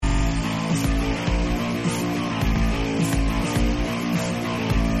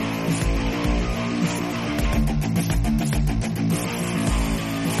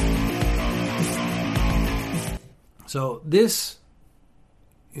So this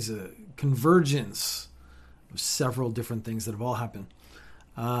is a convergence of several different things that have all happened.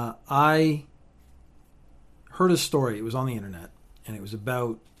 I heard a story. It was on the internet, and it was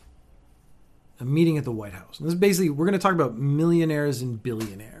about a meeting at the White House. And this is basically, we're going to talk about millionaires and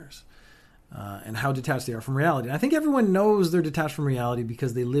billionaires and how detached they are from reality. And I think everyone knows they're detached from reality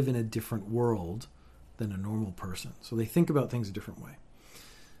because they live in a different world than a normal person. So they think about things a different way.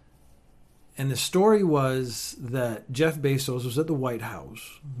 And the story was that Jeff Bezos was at the White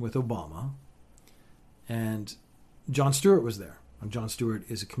House with Obama, and Jon Stewart was there. And Jon Stewart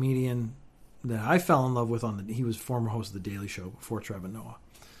is a comedian that I fell in love with. He was former host of The Daily Show before Trevor Noah.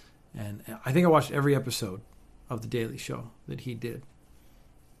 And I think I watched every episode of The Daily Show that he did.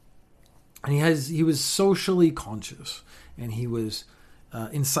 And he was socially conscious, and he was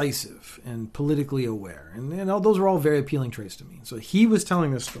incisive and politically aware. And those are all very appealing traits to me. So he was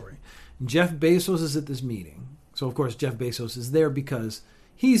telling this story. Jeff Bezos is at this meeting. So, of course, Jeff Bezos is there because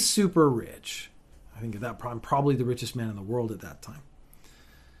he's super rich. I think at that point, I'm probably the richest man in the world at that time.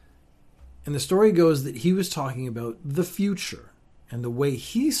 And the story goes that he was talking about the future. And the way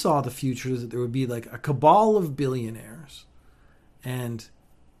he saw the future is that there would be like a cabal of billionaires. And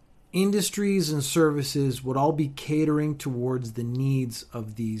industries and services would all be catering towards the needs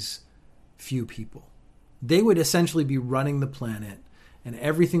of these few people. They would essentially be running the planet, and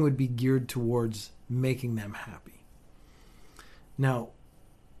everything would be geared towards making them happy. Now,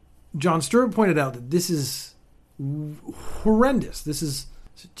 Jon Stewart pointed out that this is horrendous.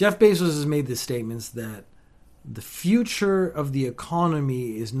 Jeff Bezos has made the statements that the future of the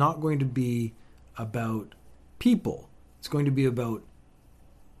economy is not going to be about people. It's going to be about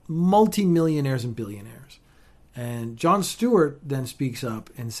multimillionaires and billionaires. And Jon Stewart then speaks up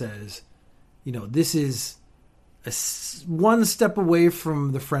and says, this is one step away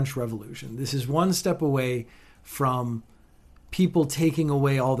from the French Revolution. This is one step away from people taking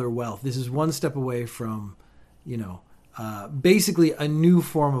away all their wealth. This is one step away from, basically a new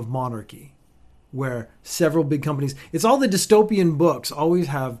form of monarchy where several big companies, it's all the dystopian books always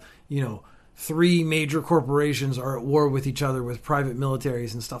have, three major corporations are at war with each other with private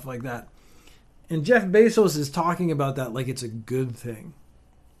militaries and stuff like that. And Jeff Bezos is talking about that like it's a good thing.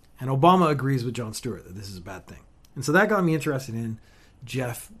 And Obama agrees with Jon Stewart that this is a bad thing. And so that got me interested in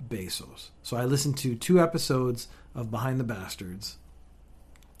Jeff Bezos. So I listened to 2 episodes of Behind the Bastards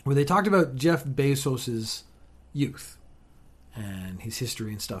where they talked about Jeff Bezos's youth and his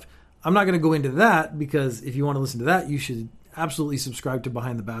history and stuff. I'm not going to go into that because if you want to listen to that, you should absolutely subscribe to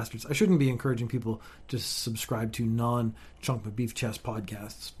Behind the Bastards. I shouldn't be encouraging people to subscribe to non-Chunk McBeef Chest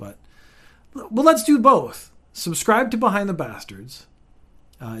podcasts, but let's do both. Subscribe to Behind the Bastards.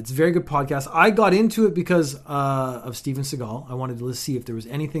 It's a very good podcast. I got into it because of Steven Seagal. I wanted to see if there was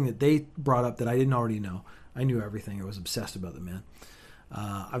anything that they brought up that I didn't already know. I knew everything. I was obsessed about the man.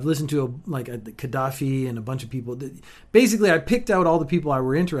 I've listened to Gaddafi and a bunch of people. Basically, I picked out all the people I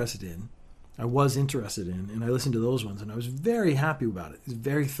was interested in, and I listened to those ones, and I was very happy about it. It's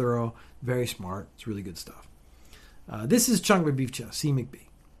very thorough, very smart. It's really good stuff. This is Chunk McBeef Chest, C. McBee.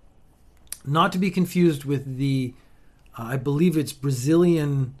 Not to be confused with the, I believe it's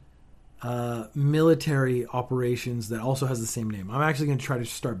Brazilian military operations that also has the same name. I'm actually going to try to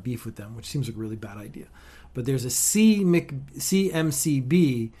start beef with them, which seems like a really bad idea. But there's a CMCB,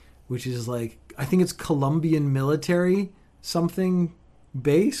 which is I think it's Colombian military something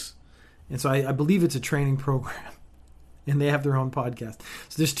base. And so I believe it's a training program. And they have their own podcast.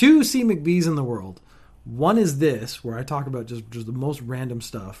 So there's 2 C. McBees in the world. One is this, where I talk about just the most random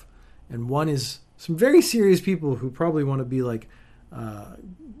stuff. And one is some very serious people who probably want to be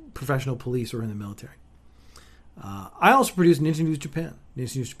professional police or in the military. I also produce Ninja News Japan.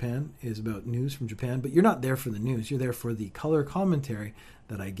 Ninja News Japan is about news from Japan, but you're not there for the news. You're there for the color commentary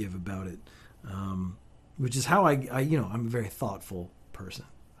that I give about it, which is how I'm a very thoughtful person.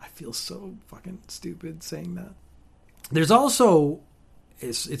 I feel so fucking stupid saying that. There's also,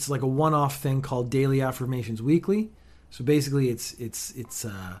 it's like a one-off thing called Daily Affirmations Weekly. So basically it's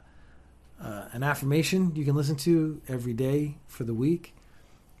an affirmation you can listen to every day for the week.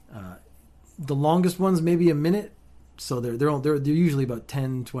 The longest ones maybe a minute, so they're usually about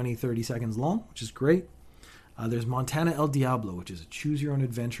 10, 20, 30 seconds long, which is great. There's Montana El Diablo, which is a choose your own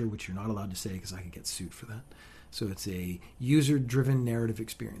adventure, which you're not allowed to say because I could get sued for that. So it's a user-driven narrative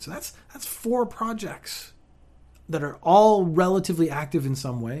experience. So that's 4 projects that are all relatively active in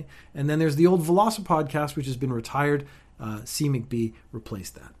some way. And then there's the old Velocipodcast, which has been retired. C. McBee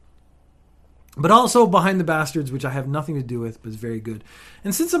replaced that. But also Behind the Bastards, which I have nothing to do with, but is very good.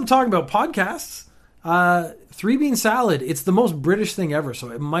 And since I'm talking about podcasts, 3 Bean Salad, it's the most British thing ever,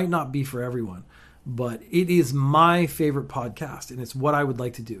 so it might not be for everyone. but it is my favorite podcast, and it's what I would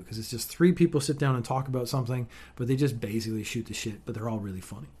like to do, because it's just three people sit down and talk about something, but they just basically shoot the shit, but they're all really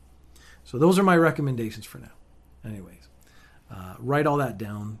funny. So those are my recommendations for now. Anyways, write all that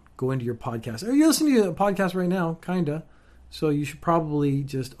down. Go into your podcast. Are you listening to a podcast right now? Kinda. So you should probably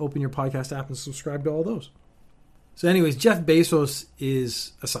just open your podcast app and subscribe to all those. So anyways, Jeff Bezos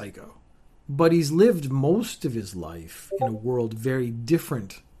is a psycho, but he's lived most of his life in a world very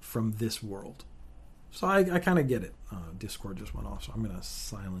different from this world. So I kind of get it. Discord just went off, so I'm going to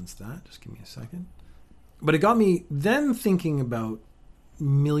silence that. Just give me a second. But it got me then thinking about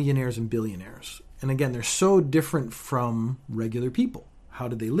millionaires and billionaires. And again, they're so different from regular people. How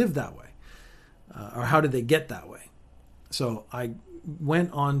did they live that way? Or how did they get that way? So I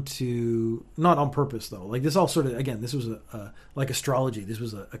went on to, not on purpose though, like this all sort of, again, this was like astrology. This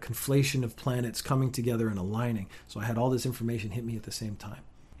was a conflation of planets coming together and aligning. So I had all this information hit me at the same time.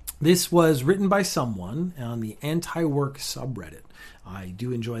 This was written by someone on the anti-work subreddit. I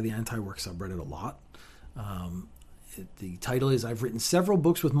do enjoy the anti-work subreddit a lot. The title is, I've written several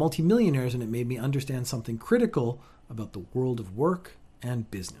books with multimillionaires and it made me understand something critical about the world of work and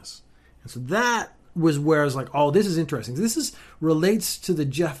business. And so that was where I was like, oh, this is interesting. This relates to the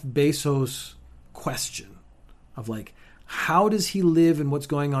Jeff Bezos question of like, how does he live and what's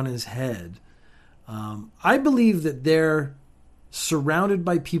going on in his head? I believe that they're surrounded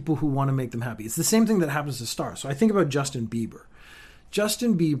by people who want to make them happy. It's the same thing that happens to stars. So I think about Justin Bieber.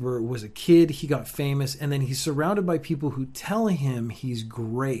 Justin Bieber was a kid, he got famous, and then he's surrounded by people who tell him he's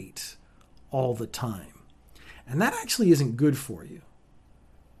great all the time. And that actually isn't good for you.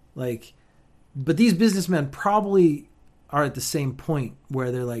 Like, but these businessmen probably are at the same point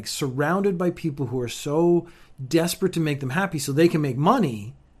where they're like surrounded by people who are so desperate to make them happy so they can make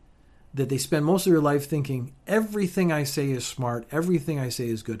money that they spend most of their life thinking everything I say is smart, everything I say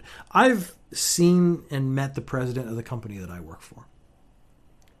is good. I've seen and met the president of the company that I work for.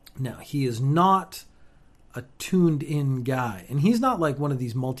 Now, he is not a tuned-in guy, and he's not like one of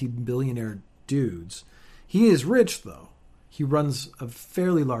these multi-billionaire dudes. He is rich, though. He runs a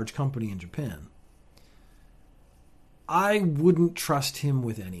fairly large company in Japan. I wouldn't trust him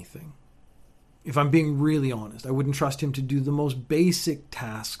with anything. If I'm being really honest, I wouldn't trust him to do the most basic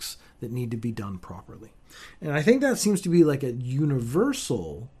tasks that need to be done properly. And I think that seems to be like a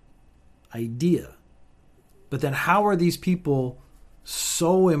universal idea. But then how are these people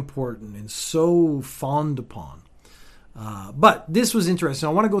so important and so fawned upon? But this was interesting.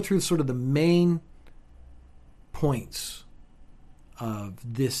 I want to go through sort of the main points of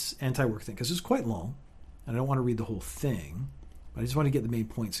this anti-work thing, because it's quite long, and I don't want to read the whole thing, but I just want to get the main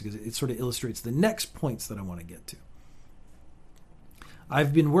points because it sort of illustrates the next points that I want to get to.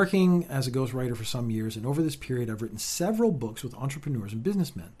 I've been working as a ghostwriter for some years, and over this period I've written several books with entrepreneurs and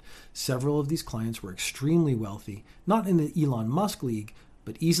businessmen. Several of these clients were extremely wealthy, not in the Elon Musk league,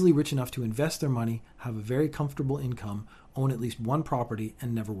 but easily rich enough to invest their money, have a very comfortable income, own at least one property,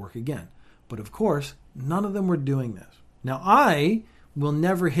 and never work again. But of course, none of them were doing this. Now, I will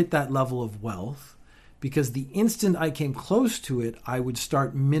never hit that level of wealth because the instant I came close to it, I would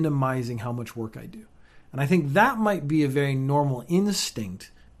start minimizing how much work I do. And I think that might be a very normal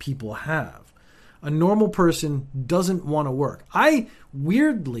instinct people have. A normal person doesn't want to work. I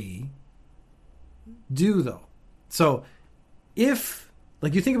weirdly do, though. So if,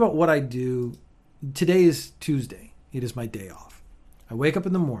 like, you think about what I do, today is Tuesday. It is my day off. I wake up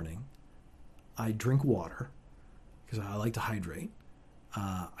in the morning. I drink water because I like to hydrate.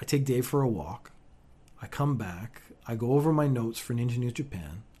 I take Dave for a walk. I come back. I go over my notes for Ninja News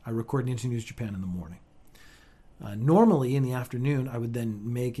Japan. I record Ninja News Japan in the morning. Normally, in the afternoon, I would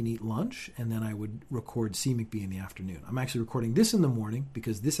then make and eat lunch, and then I would record C. McBee in the afternoon. I'm actually recording this in the morning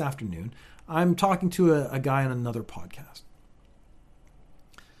because this afternoon, I'm talking to a guy on another podcast.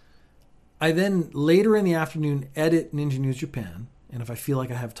 I then, later in the afternoon, edit Ninja News Japan, and if I feel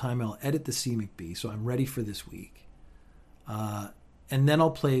like I have time, I'll edit the C. McBee, so I'm ready for this week. And then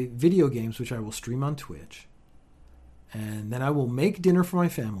I'll play video games, which I will stream on Twitch. And then I will make dinner for my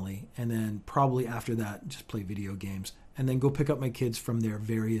family, and then probably after that, just play video games, and then go pick up my kids from their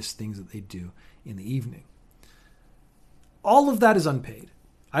various things that they do in the evening. All of that is unpaid.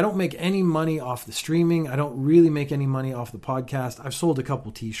 I don't make any money off the streaming. I don't really make any money off the podcast. I've sold a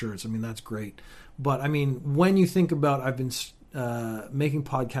couple t-shirts. I mean, that's great. But I mean, when you think about, I've been making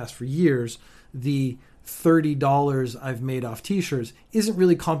podcasts for years, the $30 I've made off t-shirts isn't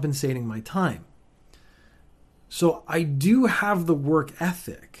really compensating my time. So I do have the work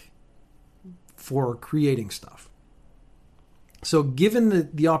ethic for creating stuff. So given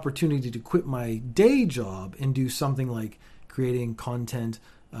the opportunity to quit my day job and do something like creating content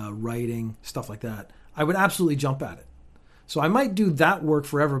writing, stuff like that, I would absolutely jump at it. So I might do that work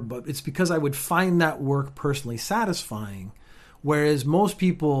forever, but it's because I would find that work personally satisfying. Whereas most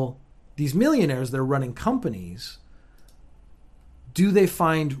people, these millionaires, they're running companies. Do they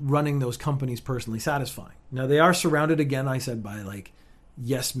find running those companies personally satisfying? Now, they are surrounded, again, I said, by like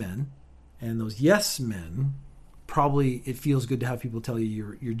yes men. And those yes men, probably it feels good to have people tell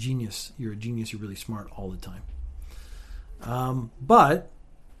you you're genius, you're a genius, you're really smart all the time. But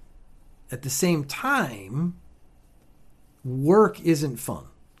at the same time, work isn't fun.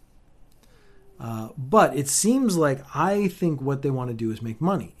 But it seems like I think what they want to do is make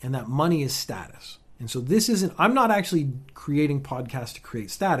money, and that money is status. And so I'm not actually creating podcasts to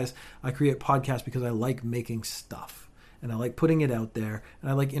create status. I create podcasts because I like making stuff and I like putting it out there and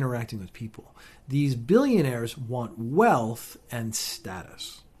I like interacting with people. These billionaires want wealth and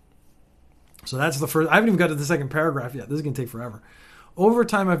status. So that's the first. I haven't even got to the second paragraph yet. This is going to take forever. Over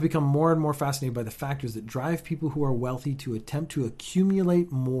time, I've become more and more fascinated by the factors that drive people who are wealthy to attempt to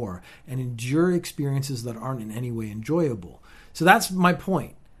accumulate more and endure experiences that aren't in any way enjoyable. So that's my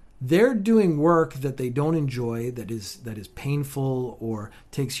point. They're doing work that they don't enjoy, that is painful or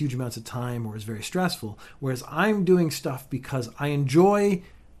takes huge amounts of time or is very stressful, whereas I'm doing stuff because I enjoy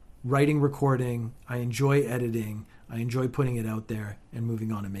writing, recording, I enjoy editing, I enjoy putting it out there and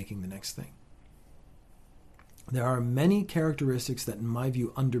moving on and making the next thing. There are many characteristics that, in my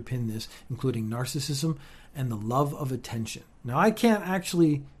view, underpin this, including narcissism and the love of attention. Now, I can't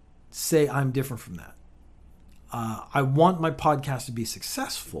actually say I'm different from that. I want my podcast to be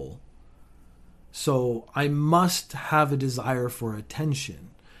successful, so I must have a desire for attention,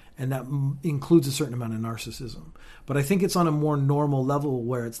 and that includes a certain amount of narcissism. But I think it's on a more normal level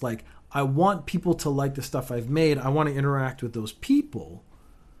where it's like, I want people to like the stuff I've made. I want to interact with those people,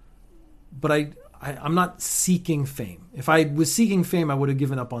 but I'm not seeking fame. If I was seeking fame, I would have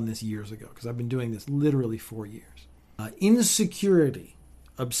given up on this years ago because I've been doing this literally 4 years. Insecurity,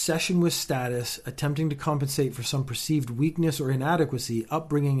 obsession with status, attempting to compensate for some perceived weakness or inadequacy,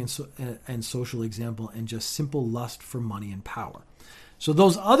 upbringing and social example, and just simple lust for money and power. So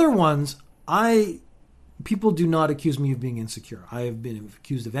those other ones, people do not accuse me of being insecure. I have been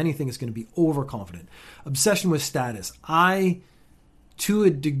accused of anything. It's going to be overconfident. Obsession with status. To a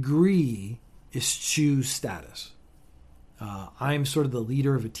degree, eschew status. I'm sort of the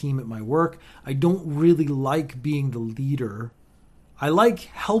leader of a team at my work. I don't really like being the leader. I like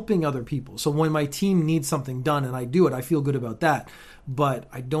helping other people. So when my team needs something done and I do it, I feel good about that. But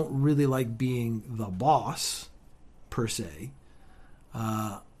I don't really like being the boss, per se.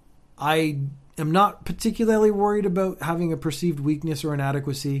 I am not particularly worried about having a perceived weakness or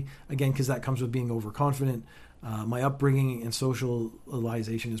inadequacy, again, because that comes with being overconfident. My upbringing and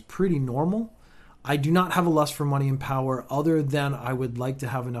socialization is pretty normal. I do not have a lust for money and power other than I would like to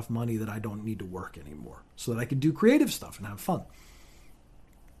have enough money that I don't need to work anymore so that I could do creative stuff and have fun.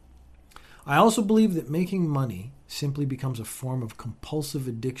 I also believe that making money simply becomes a form of compulsive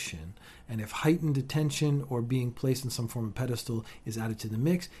addiction, and if heightened attention or being placed in some form of pedestal is added to the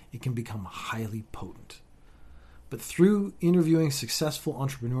mix, it can become highly potent. But through interviewing successful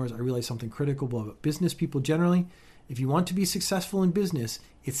entrepreneurs, I realized something critical about business people generally. If you want to be successful in business,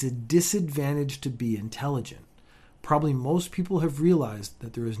 it's a disadvantage to be intelligent. Probably most people have realized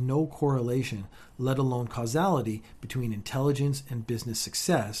that there is no correlation, let alone causality, between intelligence and business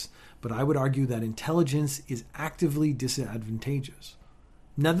success, but I would argue that intelligence is actively disadvantageous.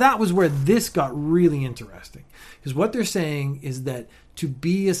 Now that was where this got really interesting, because what they're saying is that to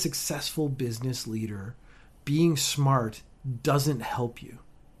be a successful business leader, being smart doesn't help you.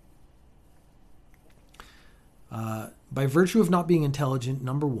 By virtue of not being intelligent,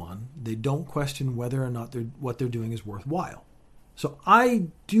 number one, they don't question whether or not what they're doing is worthwhile. So I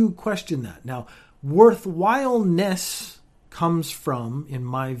do question that. Now, worthwhileness comes from, in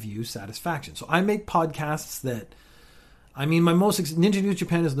my view, satisfaction. So I make podcasts that, Ninja News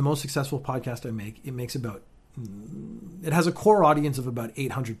Japan is the most successful podcast I make. It has a core audience of about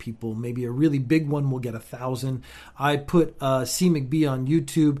 800 people. Maybe a really big one will get 1,000. I put C. McBee on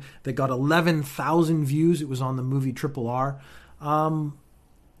YouTube that got 11,000 views. It was on the movie Triple R.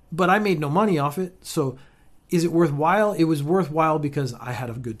 But I made no money off it. So is it worthwhile? It was worthwhile because I had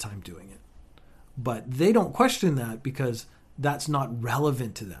a good time doing it. But they don't question that because that's not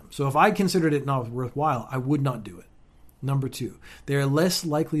relevant to them. So if I considered it not worthwhile, I would not do it. Number two, they are less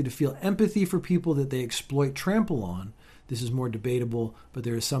likely to feel empathy for people that they exploit, trample on. This is more debatable, but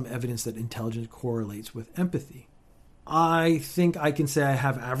there is some evidence that intelligence correlates with empathy. I think I can say I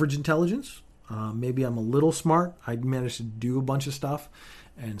have average intelligence. Maybe I'm a little smart. I managed to do a bunch of stuff.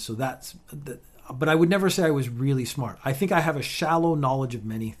 And so but I would never say I was really smart. I think I have a shallow knowledge of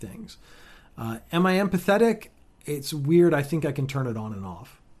many things. Am I empathetic? It's weird. I think I can turn it on and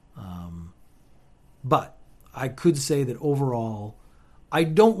off. But I could say that overall, I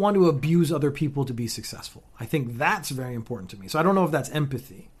don't want to abuse other people to be successful. I think that's very important to me. So I don't know if that's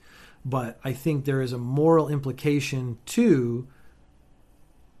empathy, but I think there is a moral implication to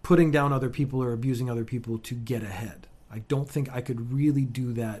putting down other people or abusing other people to get ahead. I don't think I could really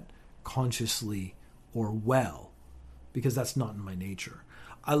do that consciously or well, because that's not in my nature.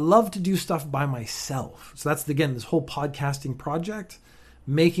 I love to do stuff by myself. So that's, again, this whole podcasting project,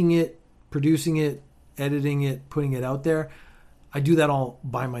 making it, producing it, editing it, putting it out there. I do that all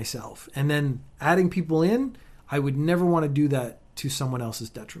by myself. And then adding people in, I would never want to do that to someone else's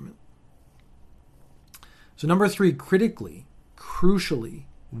detriment. So number 3, critically, crucially,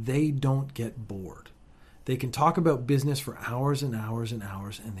 they don't get bored. They can talk about business for hours and hours and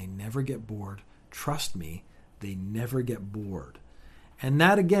hours, and they never get bored. Trust me, they never get bored. And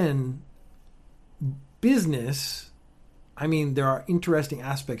that, again, business, I mean, there are interesting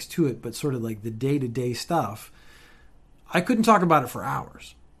aspects to it, but sort of like the day-to-day stuff, I couldn't talk about it for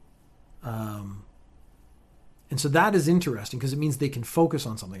hours. And so that is interesting because it means they can focus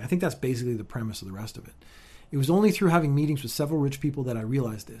on something. I think that's basically the premise of the rest of it. It was only through having meetings with several rich people that I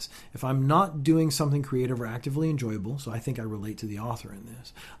realized this. If I'm not doing something creative or actively enjoyable, so I think I relate to the author in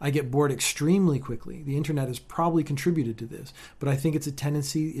this, I get bored extremely quickly. The internet has probably contributed to this, but I think it's a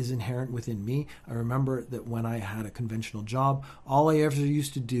tendency is inherent within me. I remember that when I had a conventional job, all I ever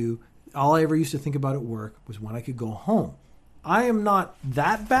used to think about at work was when I could go home. I am not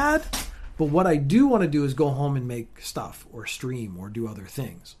that bad, but what I do want to do is go home and make stuff or stream or do other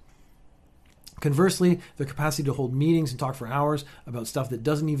things. Conversely, the capacity to hold meetings and talk for hours about stuff that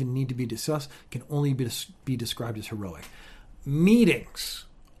doesn't even need to be discussed can only be described as heroic. Meetings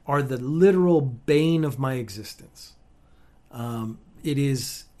are the literal bane of my existence. It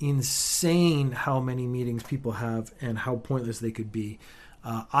is insane how many meetings people have and how pointless they could be.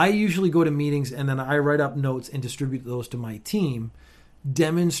 I usually go to meetings and then I write up notes and distribute those to my team,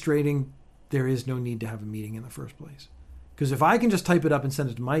 demonstrating there is no need to have a meeting in the first place. Because if I can just type it up and send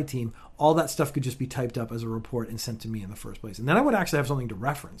it to my team, all that stuff could just be typed up as a report and sent to me in the first place. And then I would actually have something to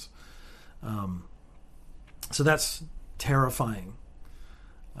reference. So that's terrifying.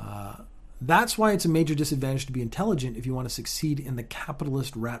 That's why it's a major disadvantage to be intelligent if you want to succeed in the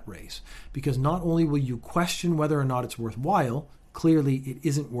capitalist rat race. Because not only will you question whether or not it's worthwhile, clearly it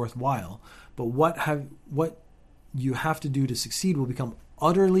isn't worthwhile, but what you have to do to succeed will become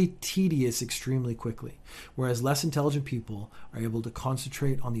utterly tedious extremely quickly, whereas less intelligent people are able to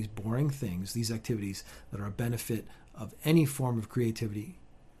concentrate on these boring things, these activities that are a benefit of any form of creativity,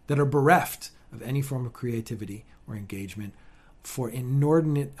 that are bereft of any form of creativity or engagement for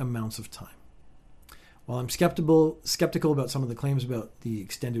inordinate amounts of time. While I'm skeptical about some of the claims about the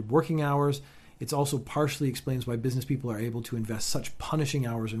extended working hours, it also partially explains why business people are able to invest such punishing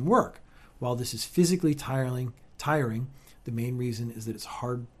hours in work. While this is physically tiring, the main reason is that it's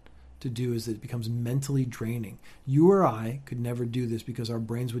hard to do is that it becomes mentally draining. You or I could never do this because our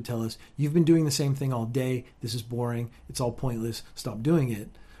brains would tell us, you've been doing the same thing all day, this is boring, it's all pointless, stop doing it.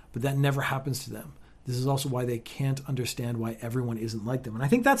 But that never happens to them. This is also why they can't understand why everyone isn't like them. And I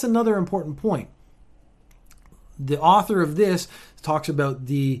think that's another important point. The author of this talks about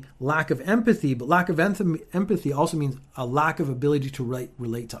the lack of empathy, but lack of empathy also means a lack of ability to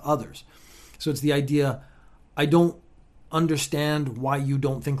relate to others. So it's the idea, I don't understand why you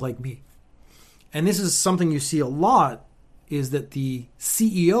don't think like me. And this is something you see a lot, is that the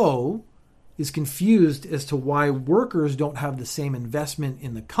CEO is confused as to why workers don't have the same investment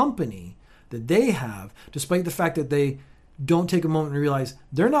in the company that they have, despite the fact that they don't take a moment and realize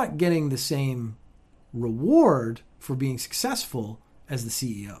they're not getting the same reward for being successful as the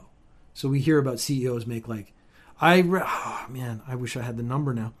CEO. So we hear about CEOs make like, I wish I had the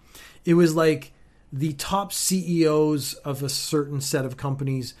number now. It was like the top CEOs of a certain set of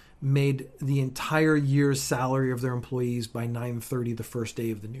companies made the entire year's salary of their employees by 9:30 the first day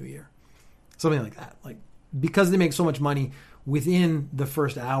of the new year. Something like that. Like, because they make so much money, within the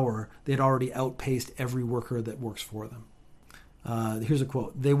first hour, they'd already outpaced every worker that works for them. Here's a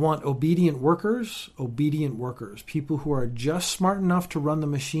quote. They want obedient workers, people who are just smart enough to run the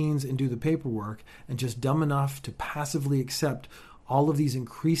machines and do the paperwork and just dumb enough to passively accept all of these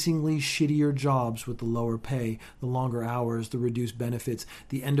increasingly shittier jobs with the lower pay, the longer hours, the reduced benefits,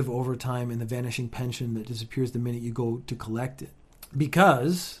 the end of overtime, and the vanishing pension that disappears the minute you go to collect it.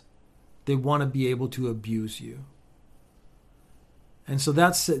 Because they want to be able to abuse you. And so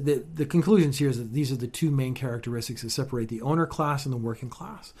that's the conclusions here is that these are the two main characteristics that separate the owner class and the working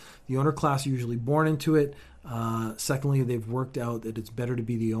class. The owner class are usually born into it. Secondly, they've worked out that it's better to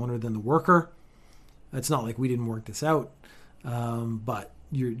be the owner than the worker. It's not like we didn't work this out, but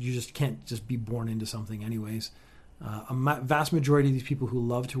you just can't just be born into something anyways. Vast majority of these people who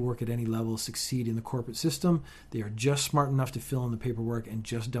love to work at any level succeed in the corporate system. They are just smart enough to fill in the paperwork and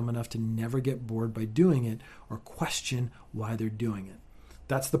just dumb enough to never get bored by doing it or question why they're doing it.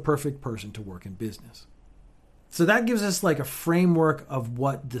 That's the perfect person to work in business. So that gives us like a framework of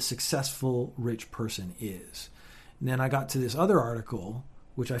what the successful rich person is. And then I got to this other article,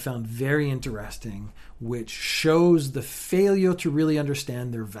 which I found very interesting, which shows the failure to really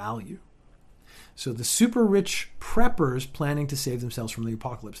understand their value. So the super rich preppers planning to save themselves from the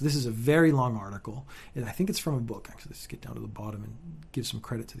apocalypse. This is a very long article. And I think it's from a book. Actually, let's get down to the bottom and give some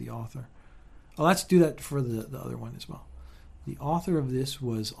credit to the author. Oh, let's do that for the other one as well. The author of this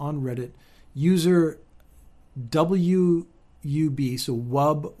was on Reddit, user WUB, so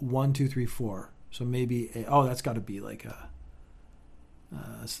WUB1234. So maybe, that's got to be like a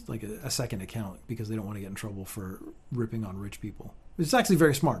second account because they don't want to get in trouble for ripping on rich people. It's actually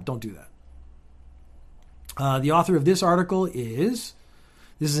very smart. Don't do that. The author of this article this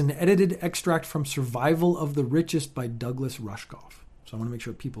is an edited extract from Survival of the Richest by Douglas Rushkoff. So I want to make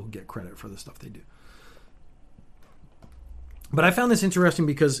sure people get credit for the stuff they do. But I found this interesting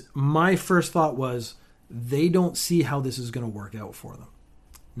because my first thought was they don't see how this is going to work out for them.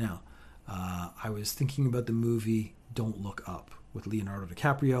 Now, I was thinking about the movie Don't Look Up with Leonardo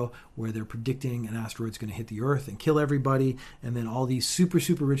DiCaprio, where they're predicting an asteroid's going to hit the Earth and kill everybody, and then all these super,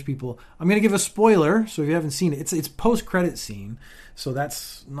 super rich people. I'm going to give a spoiler, so if you haven't seen it, it's post-credit scene, so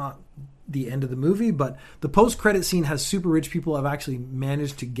that's not the end of the movie, but the post-credit scene has super rich people have actually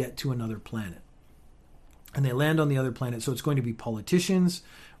managed to get to another planet. And they land on the other planet, so it's going to be politicians,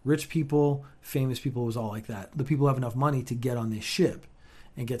 rich people, famous people, it was all like that. The people have enough money to get on this ship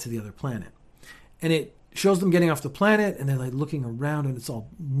and get to the other planet. And it shows them getting off the planet, and they're like looking around, and it's all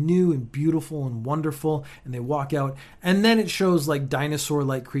new and beautiful and wonderful, and they walk out, and then it shows like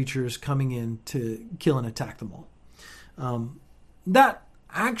dinosaur-like creatures coming in to kill and attack them all. That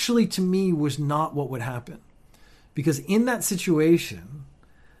actually, to me, was not what would happen, because in that situation,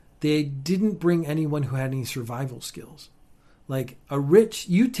 they didn't bring anyone who had any survival skills. Like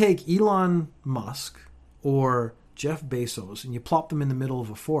you take Elon Musk or Jeff Bezos, and you plop them in the middle of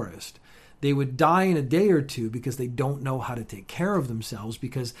a forest, they would die in a day or two because they don't know how to take care of themselves,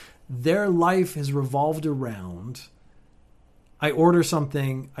 because their life has revolved around, I order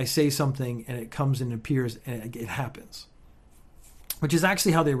something, I say something, and it comes and appears, and it happens. Which is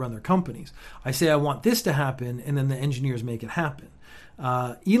actually how they run their companies. I say I want this to happen, and then the engineers make it happen.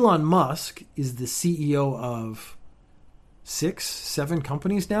 Elon Musk is the CEO of 6-7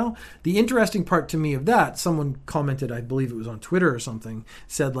 companies now. The interesting part to me of that, someone commented, I believe it was on Twitter or something,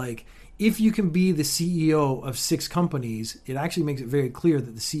 said like, if you can be the CEO of 6 companies, it actually makes it very clear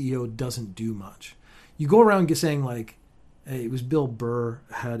that the CEO doesn't do much. You go around saying like, hey, it was Bill Burr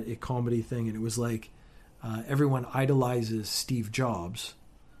had a comedy thing, and it was like, everyone idolizes Steve Jobs,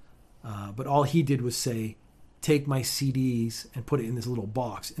 but all he did was say, take my CDs and put it in this little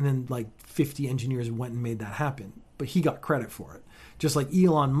box. And then like 50 engineers went and made that happen. But he got credit for it. Just like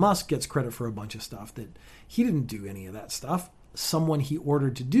Elon Musk gets credit for a bunch of stuff that he didn't do any of that stuff. Someone he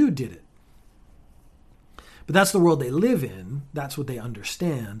ordered to do did it. But that's the world they live in. That's what they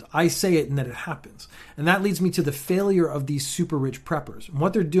understand. I say it and then it happens. And that leads me to the failure of these super rich preppers. And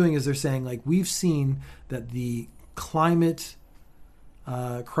what they're doing is they're saying, like, we've seen that the climate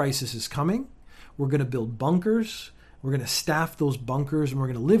crisis is coming. We're going to build bunkers. We're going to staff those bunkers, and we're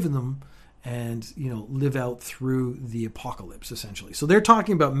going to live in them and, live out through the apocalypse, essentially. So they're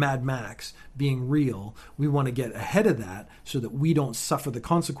talking about Mad Max being real. We want to get ahead of that so that we don't suffer the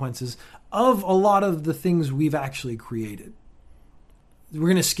consequences of a lot of the things we've actually created. We're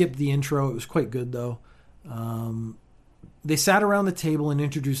going to skip the intro. It was quite good, though. They sat around the table and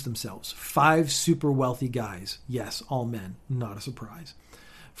introduced themselves. 5 super wealthy guys. Yes, all men. Not a surprise.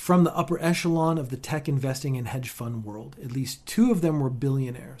 From the upper echelon of the tech investing and hedge fund world. At least 2 of them were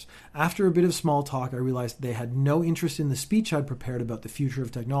billionaires. After a bit of small talk, I realized they had no interest in the speech I'd prepared about the future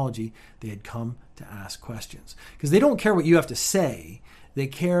of technology. They had come to ask questions. Because they don't care what you have to say. They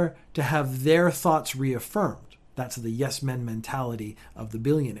care to have their thoughts reaffirmed. That's the yes men mentality of the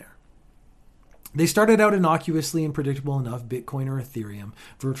billionaire. They started out innocuously and predictable enough: Bitcoin or Ethereum,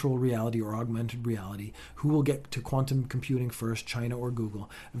 virtual reality or augmented reality, who will get to quantum computing first, China or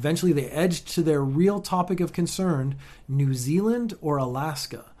Google. Eventually they edged to their real topic of concern: New Zealand or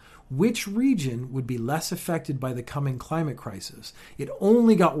Alaska. which region would be less affected by the coming climate crisis. It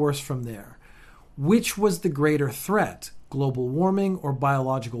only got worse from there. Which was the greater threat, global warming or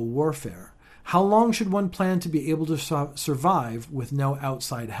biological warfare? How long should one plan to be able to survive with no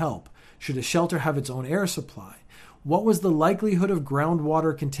outside help? Should a shelter have its own air supply? What was the likelihood of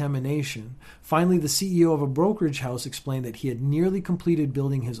groundwater contamination? Finally, the CEO of a brokerage house explained that he had nearly completed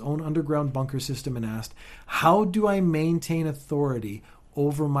building his own underground bunker system and asked, "How do I maintain authority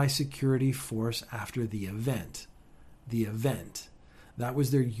over my security force after the event?" The event. That was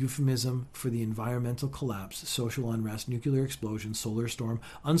their euphemism for the environmental collapse, social unrest, nuclear explosion, solar storm,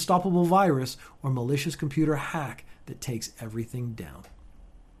 unstoppable virus, or malicious computer hack that takes everything down.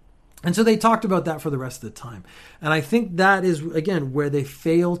 And so they talked about that for the rest of the time. And I think that is, again, where they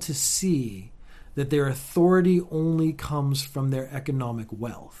fail to see that their authority only comes from their economic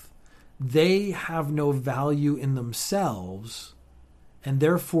wealth. They have no value in themselves, and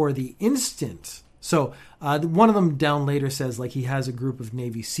therefore the instant... So one of them down later says, like, he has a group of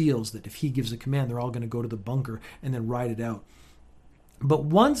Navy SEALs that if he gives a command, they're all going to go to the bunker and then ride it out. But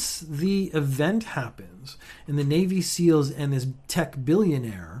once the event happens and the Navy SEALs and this tech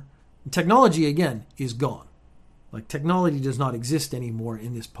billionaire... Technology, again, is gone. Like, technology does not exist anymore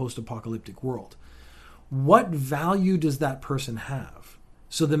in this post-apocalyptic world. What value does that person have?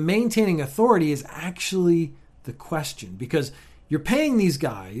 So the maintaining authority is actually the question, because you're paying these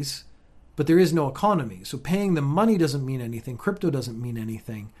guys, but there is no economy. So paying them money doesn't mean anything. Crypto doesn't mean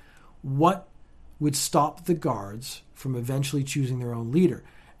anything. What would stop the guards from eventually choosing their own leader?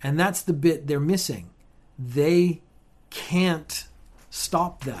 And that's the bit they're missing. They can't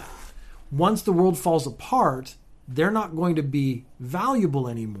stop that. Once the world falls apart, they're not going to be valuable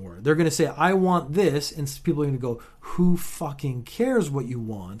anymore. They're going to say, I want this, and people are going to go, who fucking cares what you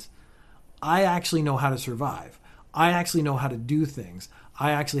want? I actually know how to survive. I actually know how to do things.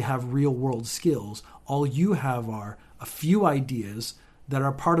 I actually have real world skills. All you have are a few ideas that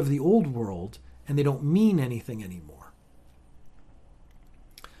are part of the old world, and they don't mean anything anymore.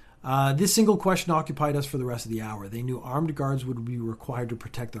 This single question occupied us for the rest of the hour. They knew armed guards would be required to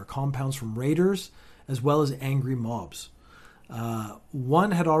protect their compounds from raiders as well as angry mobs.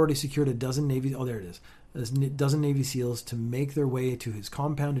 One had already secured a dozen Navy SEALs to make their way to his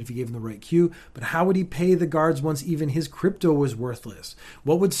compound if he gave them the right cue. But how would he pay the guards once even his crypto was worthless?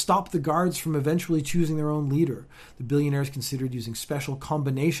 What would stop the guards from eventually choosing their own leader? The billionaires considered using special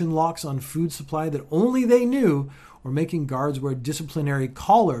combination locks on food supply that only they knew, or making guards wear disciplinary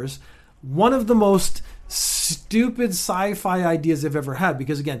collars. One of the most stupid sci-fi ideas they've ever had,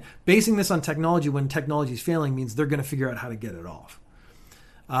 because again, basing this on technology when technology is failing means they're going to figure out how to get it off.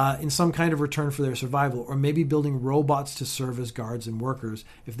 In some kind of return for their survival, or maybe building robots to serve as guards and workers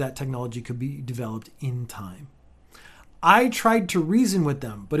if that technology could be developed in time. I tried to reason with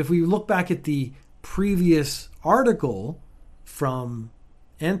them, but if we look back at the previous article from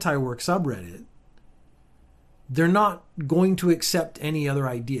Anti-Work subreddit, they're not going to accept any other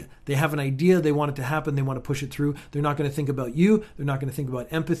idea. They have an idea, they want it to happen, they want to push it through. They're not going to think about you, they're not going to think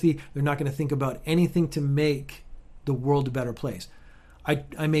about empathy, they're not going to think about anything to make the world a better place.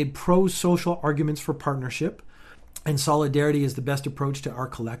 I made pro-social arguments for partnership, and solidarity is the best approach to our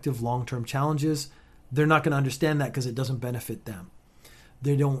collective long-term challenges. They're not going to understand that because it doesn't benefit them.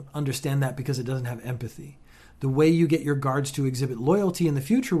 They don't understand that because it doesn't have empathy. The way you get your guards to exhibit loyalty in the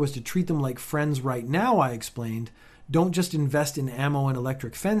future was to treat them like friends right now, I explained. Don't just invest in ammo and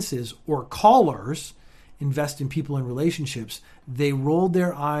electric fences or collars. Invest in people and relationships. They rolled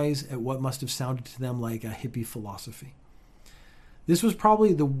their eyes at what must have sounded to them like a hippie philosophy. This was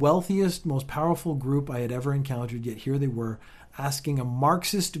probably the wealthiest, most powerful group I had ever encountered, yet here they were, asking a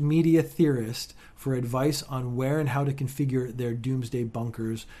Marxist media theorist for advice on where and how to configure their doomsday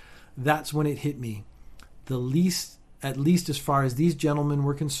bunkers. That's when it hit me. At least as far as these gentlemen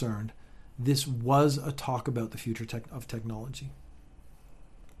were concerned, this was a talk about the future of technology.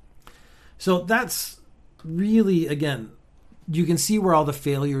 So that's really, again, you can see where all the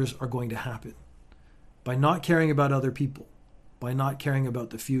failures are going to happen. By not caring about other people, by not caring about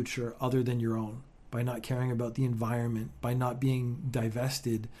the future other than your own, by not caring about the environment, by not being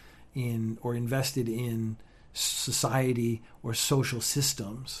divested in or invested in society or social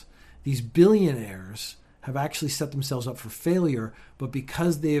systems. These billionaires have actually set themselves up for failure, but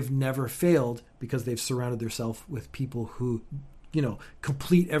because they have never failed, because they've surrounded themselves with people who,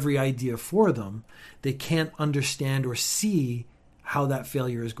 complete every idea for them, they can't understand or see how that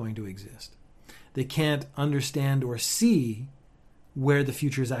failure is going to exist. They can't understand or see where the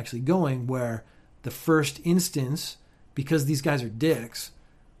future is actually going, where the first instance, because these guys are dicks,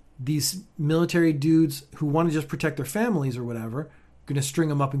 these military dudes who want to just protect their families or whatever, going to string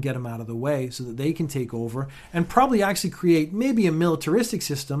them up and get them out of the way so that they can take over and probably actually create maybe a militaristic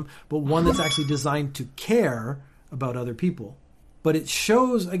system, but one that's actually designed to care about other people. But it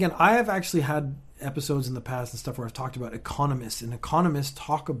shows, again, I have actually had episodes in the past and stuff where I've talked about economists, and economists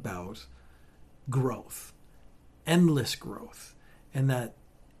talk about growth, endless growth, and that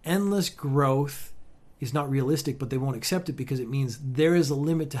endless growth is not realistic, but they won't accept it because it means there is a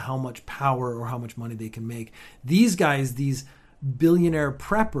limit to how much power or how much money they can make. These guys, these billionaire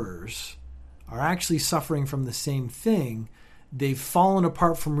preppers, are actually suffering from the same thing. They've fallen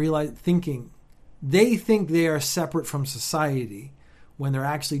apart from thinking they think they are separate from society when they're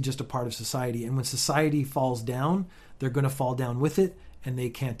actually just a part of society. And when society falls down, they're going to fall down with it, and they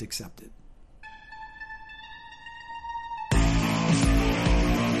can't accept it.